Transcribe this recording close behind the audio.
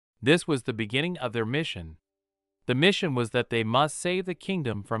This was the beginning of their mission. The mission was that they must save the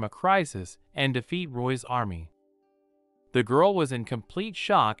kingdom from a crisis and defeat Roy's army. The girl was in complete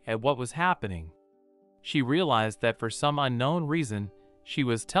shock at what was happening. She realized that for some unknown reason, she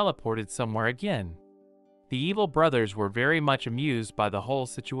was teleported somewhere again. The evil brothers were very much amused by the whole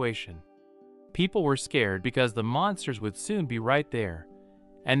situation. People were scared because the monsters would soon be right there,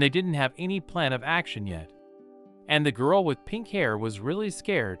 and they didn't have any plan of action yet. And the girl with pink hair was really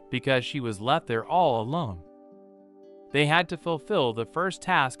scared because she was left there all alone. They had to fulfill the first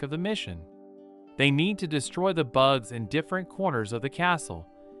task of the mission. They need to destroy the bugs in different corners of the castle,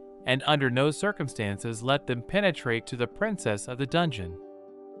 and under no circumstances let them penetrate to the princess of the dungeon.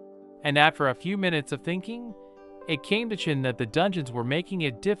 And after a few minutes of thinking, it came to Chin that the dungeons were making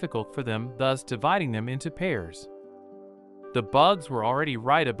it difficult for them, thus dividing them into pairs. The bugs were already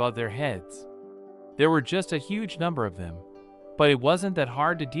right above their heads. There were just a huge number of them, but it wasn't that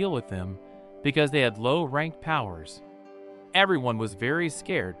hard to deal with them because they had low-ranked powers. Everyone was very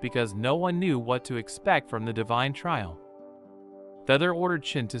scared because no one knew what to expect from the divine trial. Feather ordered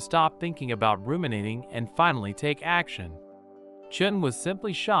Chin to stop thinking about ruminating and finally take action. Chin was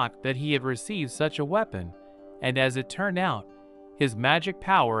simply shocked that he had received such a weapon, and as it turned out, his magic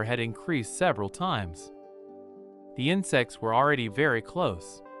power had increased several times. The insects were already very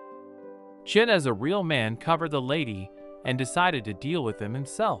close. Chin, as a real man, covered the lady and decided to deal with them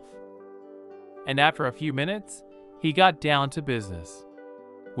himself. And after a few minutes, he got down to business.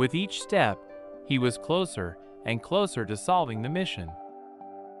 With each step, he was closer and closer to solving the mission.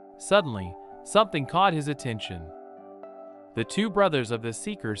 Suddenly, something caught his attention. The two brothers of the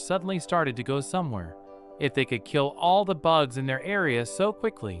Seeker suddenly started to go somewhere, if they could kill all the bugs in their area so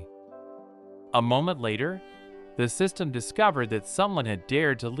quickly. A moment later, the system discovered that someone had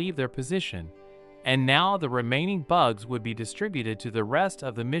dared to leave their position, and now the remaining bugs would be distributed to the rest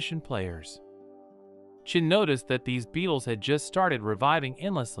of the mission players. Chin noticed that these beetles had just started reviving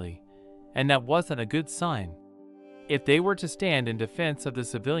endlessly, and that wasn't a good sign. If they were to stand in defense of the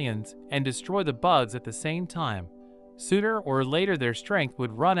civilians and destroy the bugs at the same time, sooner or later their strength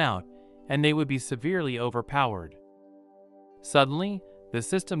would run out and they would be severely overpowered. Suddenly, the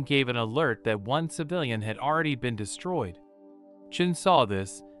system gave an alert that one civilian had already been destroyed. Chin saw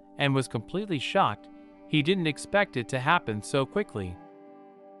this and was completely shocked. He didn't expect it to happen so quickly.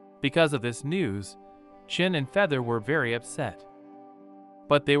 Because of this news, Chin and Feather were very upset.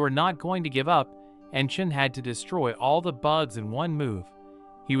 But they were not going to give up, and Chin had to destroy all the bugs in one move.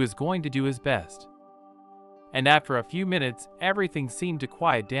 He was going to do his best. And after a few minutes, everything seemed to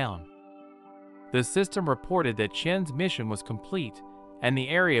quiet down. The system reported that Chin's mission was complete, and the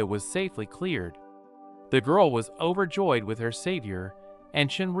area was safely cleared. The girl was overjoyed with her savior, and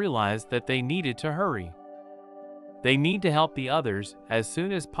Chin realized that they needed to hurry. They need to help the others as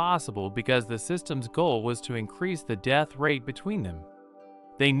soon as possible because the system's goal was to increase the death rate between them.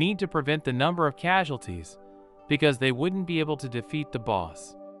 They need to prevent the number of casualties because they wouldn't be able to defeat the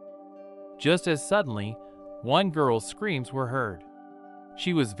boss. Just as suddenly, one girl's screams were heard.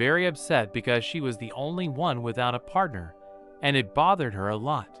 She was very upset because she was the only one without a partner, and it bothered her a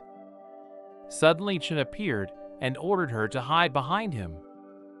lot. Suddenly Chin appeared and ordered her to hide behind him.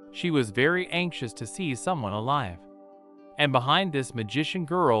 She was very anxious to see someone alive. And behind this magician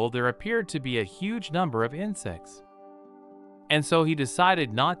girl there appeared to be a huge number of insects. And so he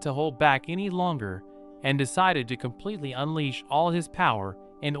decided not to hold back any longer and decided to completely unleash all his power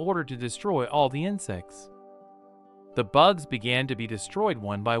in order to destroy all the insects. The bugs began to be destroyed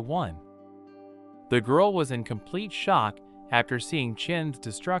one by one. The girl was in complete shock after seeing Chin's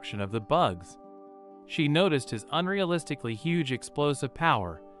destruction of the bugs. She noticed his unrealistically huge explosive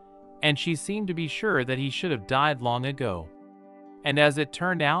power, and she seemed to be sure that he should have died long ago. And as it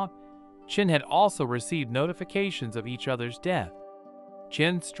turned out, Chin had also received notifications of each other's death.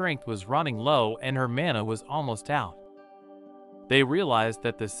 Chin's strength was running low and her mana was almost out. They realized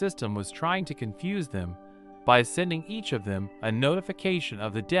that the system was trying to confuse them by sending each of them a notification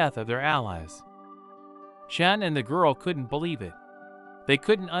of the death of their allies. Chin and the girl couldn't believe it. They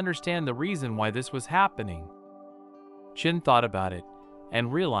couldn't understand the reason why this was happening. Chin thought about it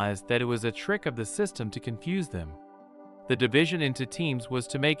and realized that it was a trick of the system to confuse them. The division into teams was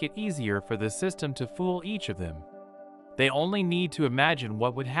to make it easier for the system to fool each of them. They only need to imagine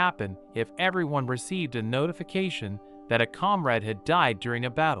what would happen if everyone received a notification that a comrade had died during a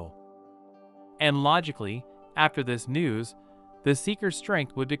battle. And logically, after this news, the Seeker's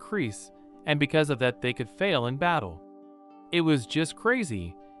strength would decrease, and because of that they could fail in battle. It was just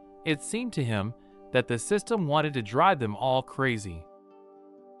crazy. It seemed to him that the system wanted to drive them all crazy.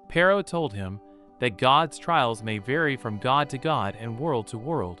 Pero told him that God's trials may vary from God to God and world to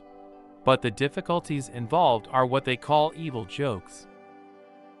world, but the difficulties involved are what they call evil jokes.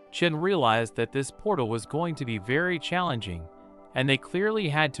 Chen realized that this portal was going to be very challenging, and they clearly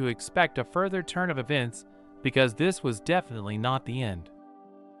had to expect a further turn of events because this was definitely not the end.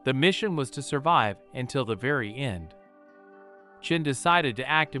 The mission was to survive until the very end. Chen decided to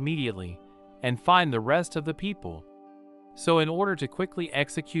act immediately and find the rest of the people. So in order to quickly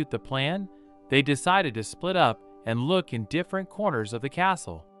execute the plan, they decided to split up and look in different corners of the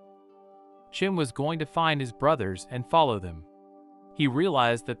castle. Chen was going to find his brothers and follow them. He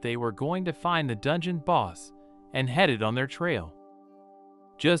realized that they were going to find the dungeon boss and headed on their trail.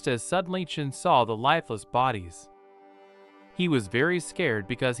 Just as suddenly Chen saw the lifeless bodies. He was very scared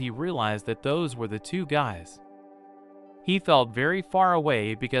because he realized that those were the two guys. He felt very far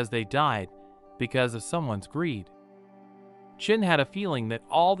away because they died because of someone's greed. Chen had a feeling that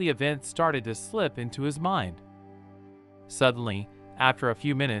all the events started to slip into his mind. Suddenly, after a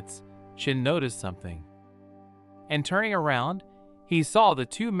few minutes, Chen noticed something. And turning around, he saw the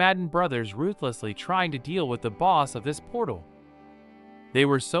two maddened brothers ruthlessly trying to deal with the boss of this portal. They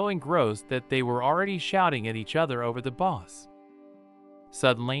were so engrossed that they were already shouting at each other over the boss.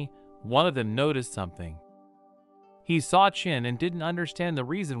 Suddenly, one of them noticed something. He saw Chen and didn't understand the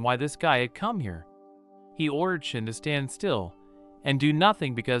reason why this guy had come here. He ordered Chen to stand still and do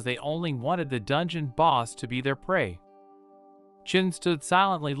nothing because they only wanted the dungeon boss to be their prey. Chen stood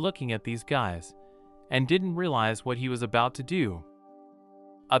silently looking at these guys and didn't realize what he was about to do.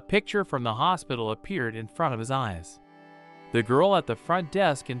 A picture from the hospital appeared in front of his eyes. The girl at the front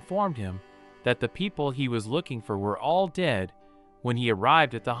desk informed him that the people he was looking for were all dead when he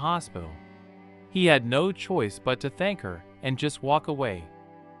arrived at the hospital. He had no choice but to thank her and just walk away.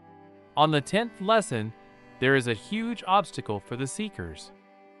 On the 10th lesson, there is a huge obstacle for the seekers.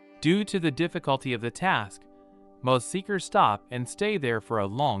 Due to the difficulty of the task, most seekers stop and stay there for a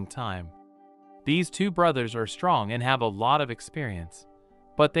long time. These two brothers are strong and have a lot of experience,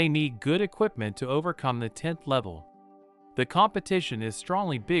 but they need good equipment to overcome the 10th level. The competition is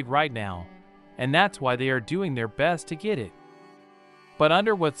strongly big right now, and that's why they are doing their best to get it. But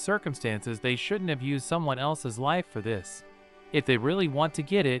under what circumstances they shouldn't have used someone else's life for this. If they really want to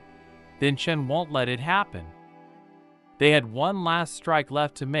get it, then Chen won't let it happen. They had one last strike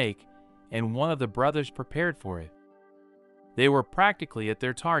left to make, and one of the brothers prepared for it. They were practically at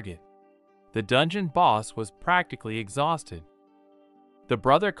their target. The dungeon boss was practically exhausted. The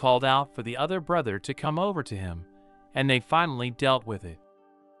brother called out for the other brother to come over to him, and they finally dealt with it.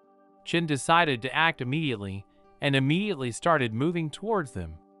 Chen decided to act immediately and immediately started moving towards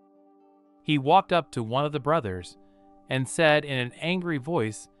them. He walked up to one of the brothers and said in an angry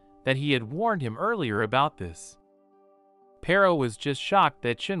voice that he had warned him earlier about this. Pero was just shocked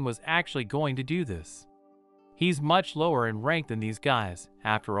that Chen was actually going to do this. He's much lower in rank than these guys,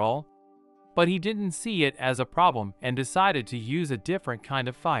 after all. But he didn't see it as a problem and decided to use a different kind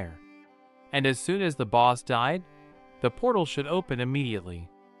of fire. And as soon as the boss died, the portal should open immediately.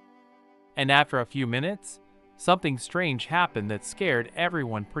 And after a few minutes, something strange happened that scared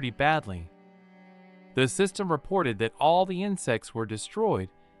everyone pretty badly. The system reported that all the insects were destroyed,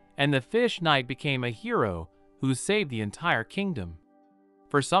 and the fish knight became a hero who saved the entire kingdom.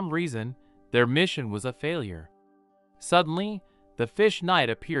 For some reason, their mission was a failure. Suddenly, the fish knight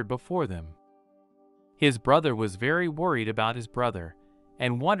appeared before them. His brother was very worried about his brother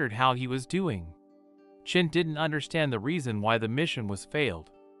and wondered how he was doing. Chen didn't understand the reason why the mission was failed.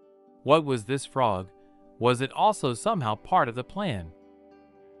 What was this frog? Was it also somehow part of the plan?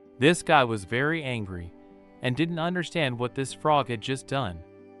 This guy was very angry and didn't understand what this frog had just done.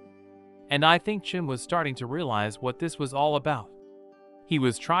 And I think Chen was starting to realize what this was all about. He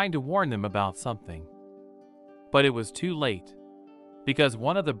was trying to warn them about something. But it was too late, because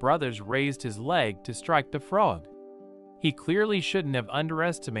one of the brothers raised his leg to strike the frog. He clearly shouldn't have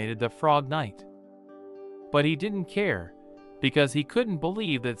underestimated the frog knight. But he didn't care, because he couldn't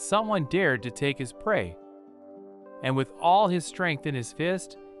believe that someone dared to take his prey. And with all his strength in his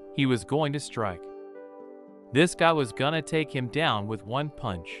fist, he was going to strike. This guy was gonna take him down with one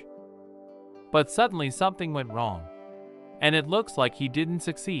punch. But suddenly something went wrong, and it looks like he didn't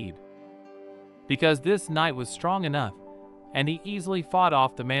succeed. Because this knight was strong enough, and he easily fought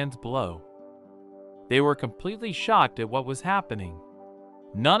off the man's blow. They were completely shocked at what was happening.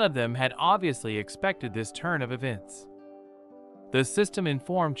 None of them had obviously expected this turn of events. The system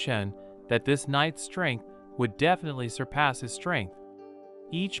informed Chen that this knight's strength would definitely surpass his strength.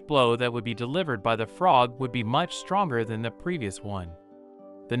 Each blow that would be delivered by the frog would be much stronger than the previous one.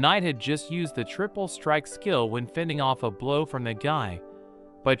 The knight had just used the triple strike skill when fending off a blow from the guy,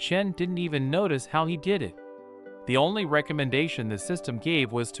 but Chen didn't even notice how he did it. The only recommendation the system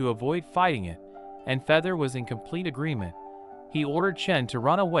gave was to avoid fighting it, and Feather was in complete agreement. He ordered Chen to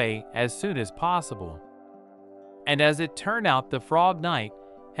run away as soon as possible. And as it turned out, the Frog Knight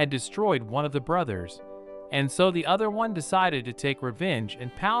had destroyed one of the brothers, and so the other one decided to take revenge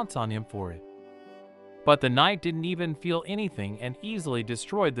and pounce on him for it. But the knight didn't even feel anything and easily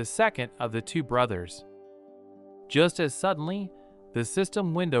destroyed the second of the two brothers. Just as suddenly, the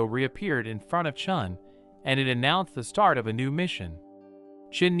system window reappeared in front of Chen, and it announced the start of a new mission.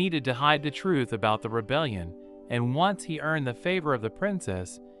 Chen needed to hide the truth about the rebellion, and once he earned the favor of the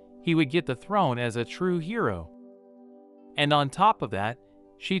princess, he would get the throne as a true hero. And on top of that,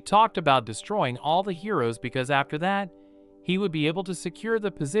 she talked about destroying all the heroes because after that, he would be able to secure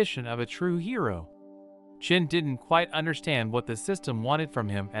the position of a true hero. Chen didn't quite understand what the system wanted from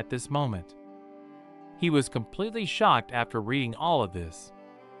him at this moment. He was completely shocked after reading all of this.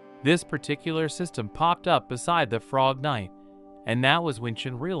 This particular system popped up beside the Frog Knight, and that was when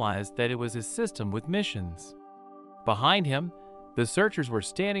Chen realized that it was his system with missions. Behind him, the searchers were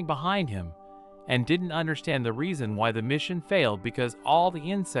standing behind him, and didn't understand the reason why the mission failed because all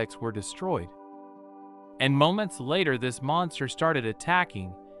the insects were destroyed. And moments later, this monster started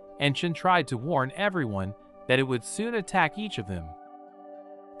attacking, and Chen tried to warn everyone that it would soon attack each of them.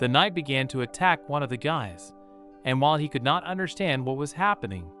 The knight began to attack one of the guys, and while he could not understand what was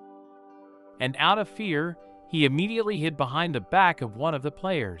happening, and out of fear, he immediately hid behind the back of one of the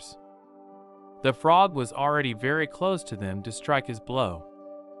players. The frog was already very close to them to strike his blow.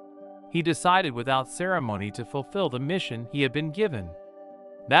 He decided without ceremony to fulfill the mission he had been given.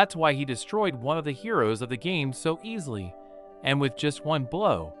 That's why he destroyed one of the heroes of the game so easily, and with just one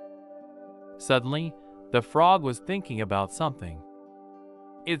blow. Suddenly, the frog was thinking about something.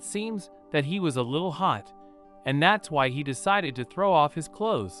 It seems that he was a little hot, and that's why he decided to throw off his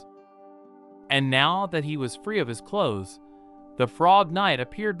clothes. And now that he was free of his clothes, the Frog Knight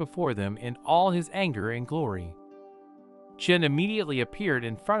appeared before them in all his anger and glory. Chen immediately appeared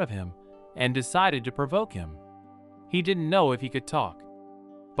in front of him and decided to provoke him. He didn't know if he could talk,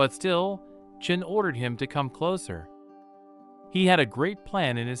 but still, Chen ordered him to come closer. He had a great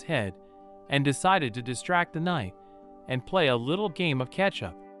plan in his head and decided to distract the knight and play a little game of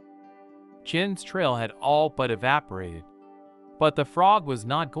catch-up. Chen's trail had all but evaporated, but the frog was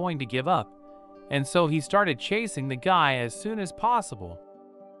not going to give up, and so he started chasing the guy as soon as possible.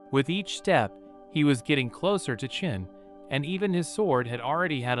 With each step, he was getting closer to Chen, and even his sword had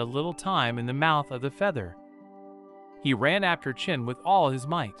already had a little time in the mouth of the feather. He ran after Chen with all his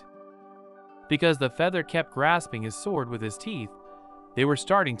might. Because the feather kept grasping his sword with his teeth, they were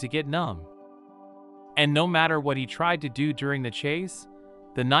starting to get numb. And no matter what he tried to do during the chase,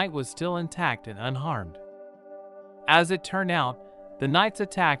 the knight was still intact and unharmed. As it turned out, the knight's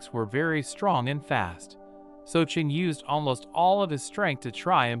attacks were very strong and fast, so Chen used almost all of his strength to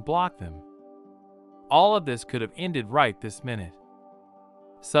try and block them. All of this could have ended right this minute.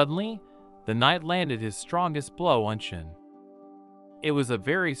 Suddenly, the knight landed his strongest blow on Chen. It was a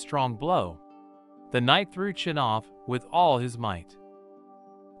very strong blow. The knight threw Chen off with all his might.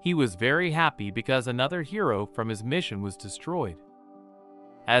 He was very happy because another hero from his mission was destroyed.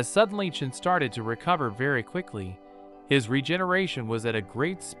 As suddenly Chen started to recover very quickly, his regeneration was at a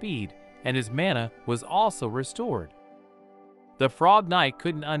great speed and his mana was also restored. The Frog Knight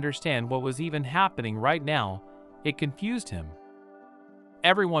couldn't understand what was even happening right now. It confused him.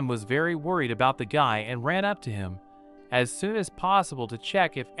 Everyone was very worried about the guy and ran up to him as soon as possible to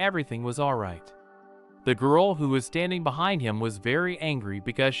check if everything was alright. The girl who was standing behind him was very angry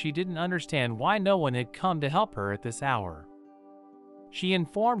because she didn't understand why no one had come to help her at this hour. She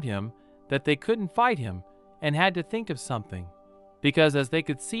informed him that they couldn't fight him and had to think of something, because as they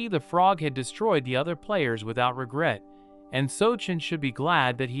could see, the frog had destroyed the other players without regret, and so Chen should be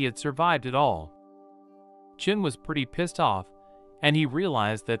glad that he had survived it all. Chen was pretty pissed off, and he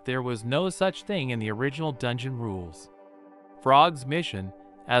realized that there was no such thing in the original dungeon rules. Frog's mission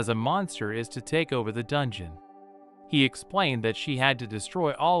as a monster is to take over the dungeon. He explained that she had to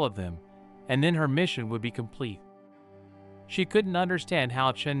destroy all of them, and then her mission would be complete. She couldn't understand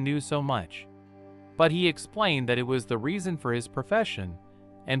how Chen knew so much, but he explained that it was the reason for his profession,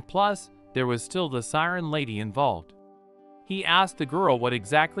 and plus, there was still the Siren Lady involved. He asked the girl what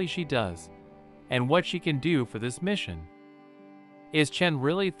exactly she does, and what she can do for this mission. Is Chen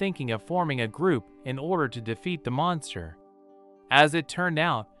really thinking of forming a group in order to defeat the monster? As it turned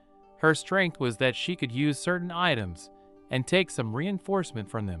out, her strength was that she could use certain items and take some reinforcement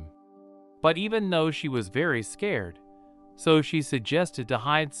from them. But even though she was very scared, so she suggested to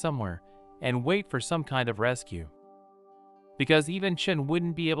hide somewhere and wait for some kind of rescue. Because even Chen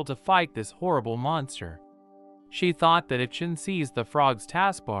wouldn't be able to fight this horrible monster. She thought that if Chin sees the frog's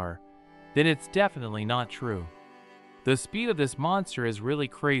taskbar, then it's definitely not true. The speed of this monster is really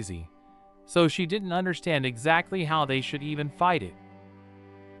crazy, so she didn't understand exactly how they should even fight it.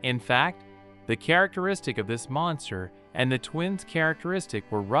 In fact, the characteristic of this monster and the twins' characteristic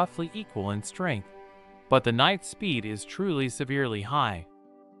were roughly equal in strength, but the knight's speed is truly severely high.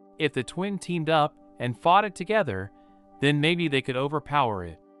 If the twin teamed up and fought it together, then maybe they could overpower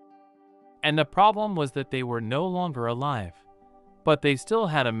it. And the problem was that they were no longer alive, but they still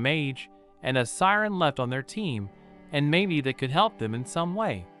had a mage and a siren left on their team, and maybe they could help them in some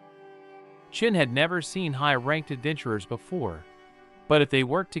way. Chin had never seen high-ranked adventurers before, but if they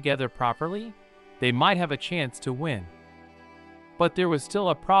worked together properly, they might have a chance to win. But there was still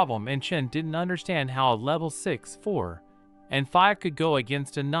a problem, and Chin didn't understand how a level 6, 4, and 5 could go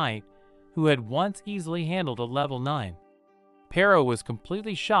against a knight who had once easily handled a level 9. Pero was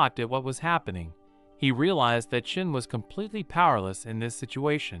completely shocked at what was happening. He realized that Chin was completely powerless in this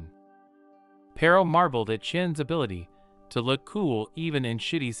situation. Pero marveled at Chin's ability to look cool even in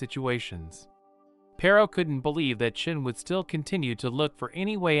shitty situations. Pero couldn't believe that Chin would still continue to look for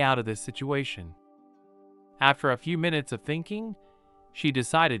any way out of this situation. After a few minutes of thinking, she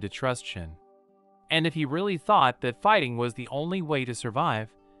decided to trust Chin. And if he really thought that fighting was the only way to survive,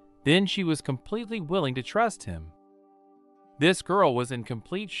 then she was completely willing to trust him. This girl was in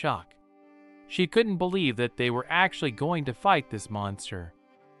complete shock. She couldn't believe that they were actually going to fight this monster.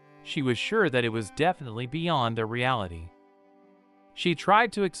 She was sure that it was definitely beyond their reality. She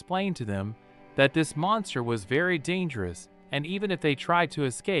tried to explain to them that this monster was very dangerous, and even if they tried to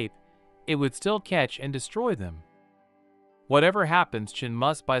escape, it would still catch and destroy them. Whatever happens, Chin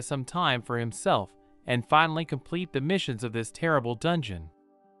must buy some time for himself and finally complete the missions of this terrible dungeon.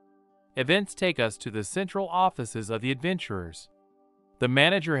 Events take us to the central offices of the adventurers. The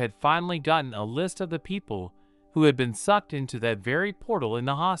manager had finally gotten a list of the people who had been sucked into that very portal in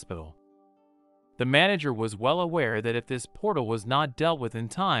the hospital. The manager was well aware that if this portal was not dealt with in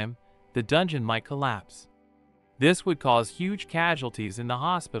time, the dungeon might collapse. This would cause huge casualties in the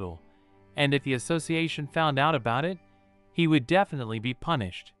hospital, and if the association found out about it, he would definitely be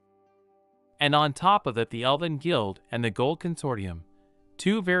punished. And on top of that, the Elven Guild and the Gold Consortium,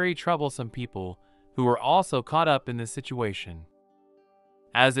 two very troublesome people who were also caught up in this situation.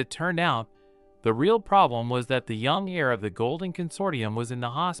 As it turned out, the real problem was that the young heir of the Golden Consortium was in the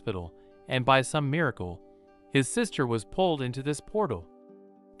hospital, and by some miracle, his sister was pulled into this portal.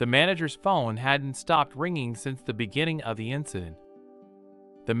 The manager's phone hadn't stopped ringing since the beginning of the incident.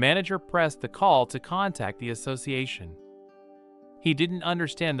 The manager pressed the call to contact the association. He didn't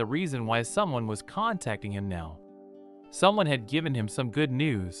understand the reason why someone was contacting him now. Someone had given him some good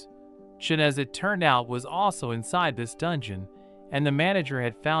news. Chin, as it turned out, was also inside this dungeon, and the manager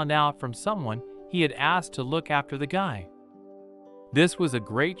had found out from someone he had asked to look after the guy. This was a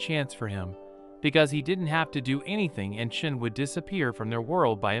great chance for him, because he didn't have to do anything and Chin would disappear from their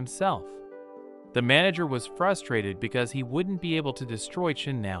world by himself. The manager was frustrated because he wouldn't be able to destroy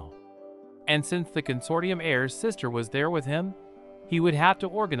Chin now. And since the consortium heir's sister was there with him, he would have to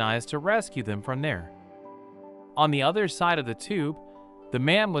organize to rescue them from there. On the other side of the tube, the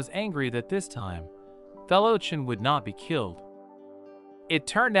man was angry that this time, fellow Chin would not be killed. It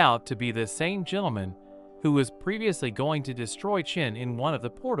turned out to be the same gentleman who was previously going to destroy Chin in one of the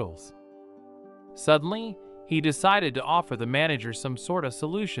portals. Suddenly, he decided to offer the manager some sort of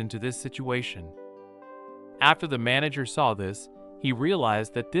solution to this situation. After the manager saw this, he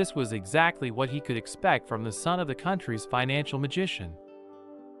realized that this was exactly what he could expect from the son of the country's financial magician.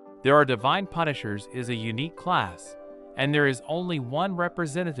 There are divine punishers is a unique class, and there is only one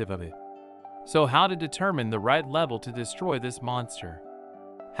representative of it. So how to determine the right level to destroy this monster?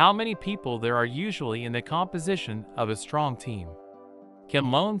 How many people there are usually in the composition of a strong team?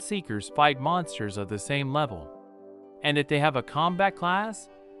 Can lone seekers fight monsters of the same level? And if they have a combat class,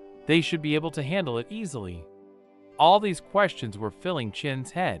 they should be able to handle it easily. All these questions were filling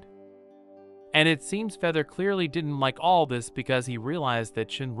Chin's head. And it seems Feather clearly didn't like all this because he realized that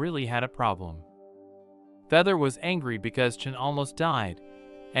Chin really had a problem. Feather was angry because Chin almost died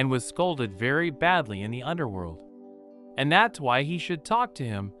and was scolded very badly in the Underworld. And that's why he should talk to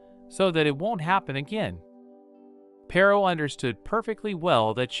him so that it won't happen again. Pero understood perfectly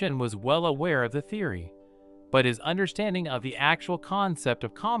well that Chin was well aware of the theory, but his understanding of the actual concept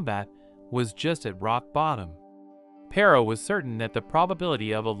of combat was just at rock bottom. Pero was certain that the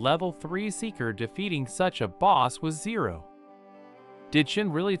probability of a level 3 seeker defeating such a boss was 0. Did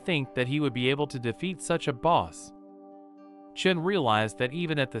Chin really think that he would be able to defeat such a boss? Chin realized that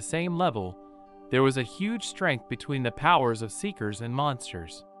even at the same level, there was a huge strength between the powers of seekers and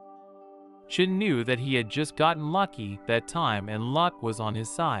monsters. Chin knew that he had just gotten lucky that time and luck was on his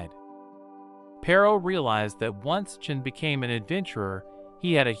side. Pero realized that once Chin became an adventurer,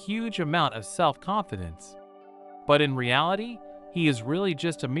 he had a huge amount of self-confidence. But in reality, he is really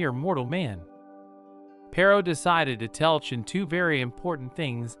just a mere mortal man. Pero decided to tell Chin two very important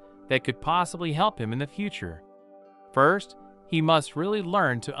things that could possibly help him in the future. First, he must really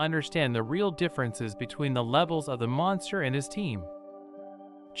learn to understand the real differences between the levels of the monster and his team.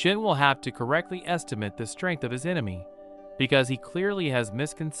 Chin will have to correctly estimate the strength of his enemy, because he clearly has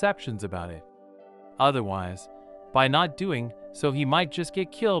misconceptions about it. Otherwise, by not doing so, he might just get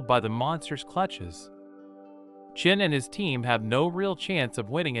killed by the monster's clutches. Chin and his team have no real chance of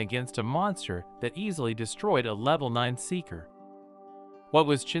winning against a monster that easily destroyed a level 9 seeker. What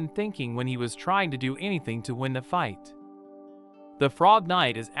was Chin thinking when he was trying to do anything to win the fight? The Frog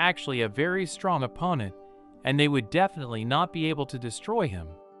Knight is actually a very strong opponent, and they would definitely not be able to destroy him.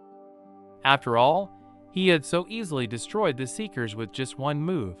 After all, he had so easily destroyed the Seekers with just one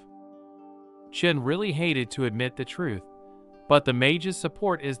move. Chin really hated to admit the truth, but the mage's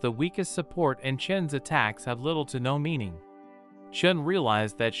support is the weakest support and Chin's attacks have little to no meaning. Chin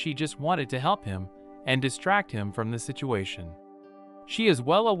realized that she just wanted to help him and distract him from the situation. She is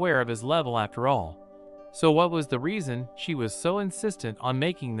well aware of his level after all, so what was the reason she was so insistent on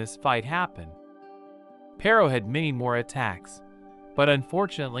making this fight happen? Pero had many more attacks, but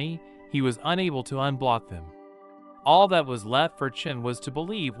unfortunately, he was unable to unblock them. All that was left for Chin was to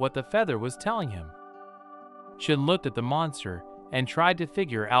believe what the feather was telling him. Chin looked at the monster and tried to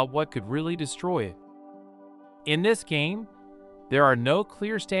figure out what could really destroy it. In this game, there are no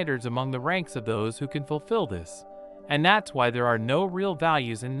clear standards among the ranks of those who can fulfill this, and that's why there are no real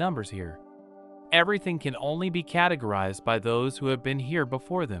values in numbers here. Everything can only be categorized by those who have been here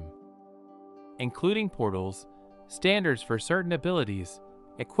before them, including portals, standards for certain abilities,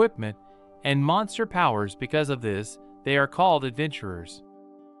 equipment, and monster powers. Because of this, they are called adventurers.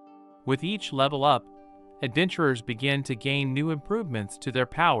 With each level up, adventurers begin to gain new improvements to their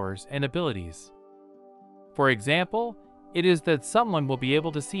powers and abilities. For example, it is that someone will be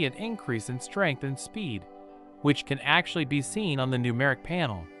able to see an increase in strength and speed, which can actually be seen on the numeric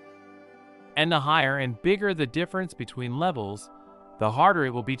panel. And the higher and bigger the difference between levels, the harder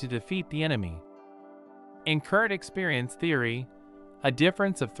it will be to defeat the enemy. In current experience theory, a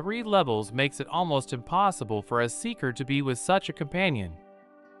difference of 3 levels makes it almost impossible for a seeker to be with such a companion.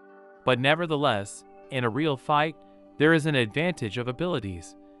 But nevertheless, in a real fight, there is an advantage of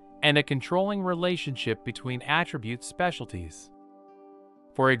abilities, and a controlling relationship between attribute specialties.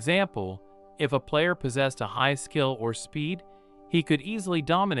 For example, if a player possessed a high skill or speed, he could easily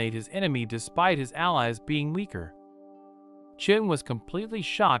dominate his enemy despite his allies being weaker. Chin was completely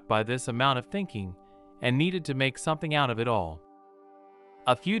shocked by this amount of thinking and needed to make something out of it all.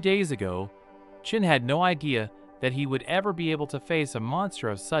 A few days ago, Chin had no idea that he would ever be able to face a monster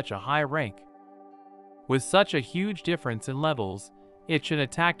of such a high rank. With such a huge difference in levels, if Chin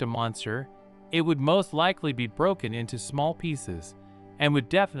attacked a monster, it would most likely be broken into small pieces and would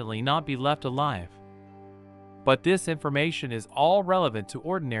definitely not be left alive. But this information is all relevant to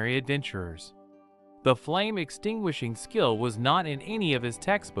ordinary adventurers. The flame extinguishing skill was not in any of his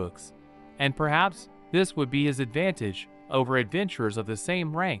textbooks, and perhaps this would be his advantage over adventurers of the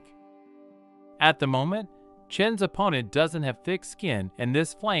same rank. At the moment, Chin's opponent doesn't have thick skin, and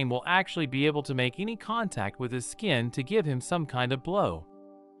this flame will actually be able to make any contact with his skin to give him some kind of blow.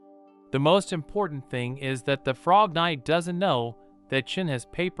 The most important thing is that the Frog Knight doesn't know that Chin has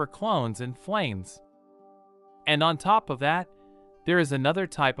paper clones and flames. And on top of that, there is another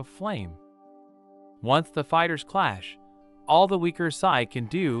type of flame. Once the fighters clash, all the weaker side can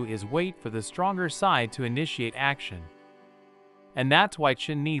do is wait for the stronger side to initiate action. And that's why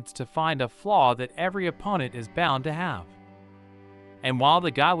Chin needs to find a flaw that every opponent is bound to have. And while the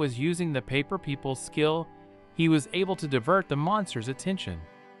guy was using the paper people's skill, he was able to divert the monster's attention.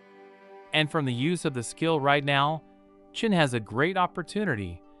 And from the use of the skill right now, Chin has a great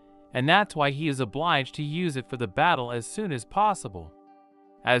opportunity, and that's why he is obliged to use it for the battle as soon as possible.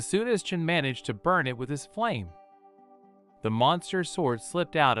 As soon as Chin managed to burn it with his flame, the monster's sword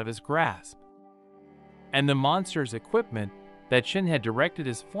slipped out of his grasp. And the monster's equipment that Chin had directed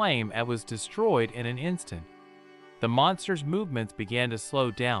his flame at was destroyed in an instant. The monster's movements began to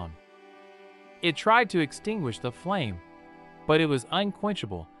slow down. It tried to extinguish the flame, but it was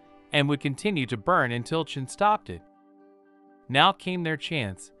unquenchable and would continue to burn until Chin stopped it. Now came their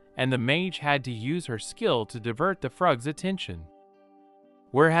chance, and the mage had to use her skill to divert the frog's attention.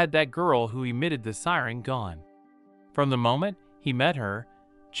 Where had that girl who emitted the siren gone? From the moment he met her,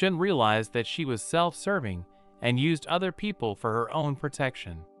 Chin realized that she was self-serving and used other people for her own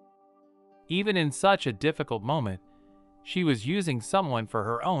protection. Even in such a difficult moment, she was using someone for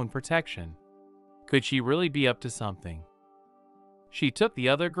her own protection. Could she really be up to something? She took the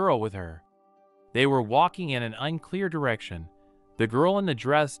other girl with her. They were walking in an unclear direction. The girl in the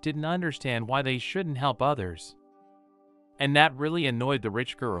dress didn't understand why they shouldn't help others. And that really annoyed the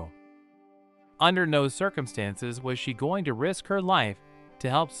rich girl. Under no circumstances was she going to risk her life to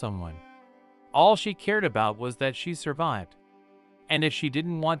help someone. All she cared about was that she survived. And if she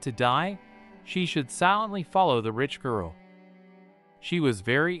didn't want to die, she should silently follow the rich girl. She was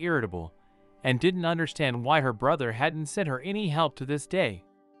very irritable and didn't understand why her brother hadn't sent her any help to this day.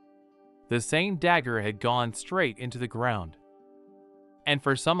 The same dagger had gone straight into the ground. And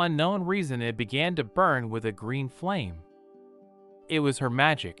for some unknown reason it began to burn with a green flame. It was her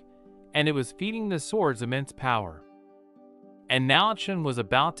magic, and it was feeding the sword's immense power. And now Chen was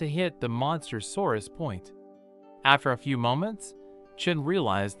about to hit the monster's sorest point. After a few moments, Chen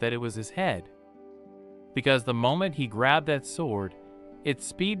realized that it was his head. Because the moment he grabbed that sword, its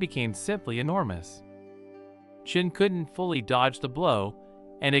speed became simply enormous. Chen couldn't fully dodge the blow,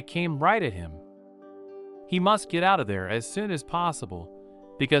 and it came right at him. He must get out of there as soon as possible,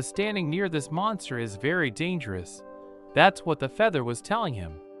 because standing near this monster is very dangerous. That's what the feather was telling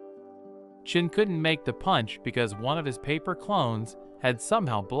him. Chen couldn't make the punch because one of his paper clones had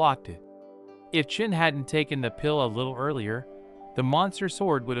somehow blocked it. If Chen hadn't taken the pill a little earlier, the monster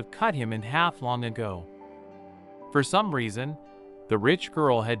sword would have cut him in half long ago. For some reason, the rich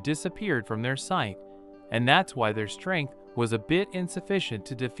girl had disappeared from their sight, and that's why their strength was a bit insufficient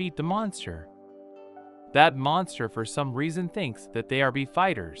to defeat the monster. That monster for some reason thinks that they are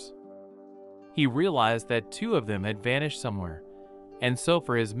fighters. He realized that two of them had vanished somewhere, and so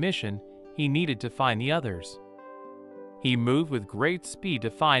for his mission, he needed to find the others. He moved with great speed to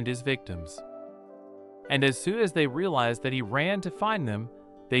find his victims. And as soon as they realized that he ran to find them,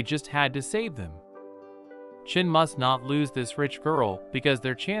 they just had to save them. Chen must not lose this rich girl because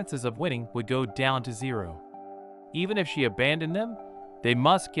their chances of winning would go down to 0. Even if she abandoned them, they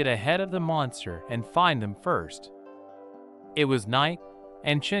must get ahead of the monster and find them first. It was night,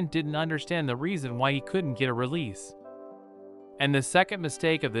 and Chen didn't understand the reason why he couldn't get a release. And the second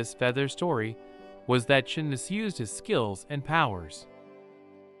mistake of this feather story was that Chen misused his skills and powers.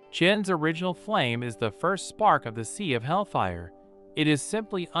 Chen's original flame is the first spark of the Sea of Hellfire. It is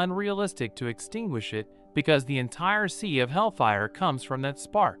simply unrealistic to extinguish it because the entire Sea of Hellfire comes from that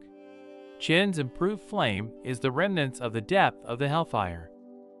spark. Chen's improved flame is the remnants of the depth of the Hellfire.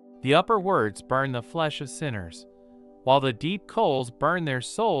 The upper words burn the flesh of sinners, while the deep coals burn their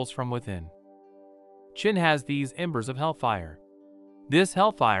souls from within. Chen has these embers of Hellfire. This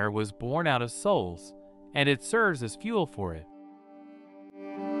Hellfire was born out of souls, and it serves as fuel for it.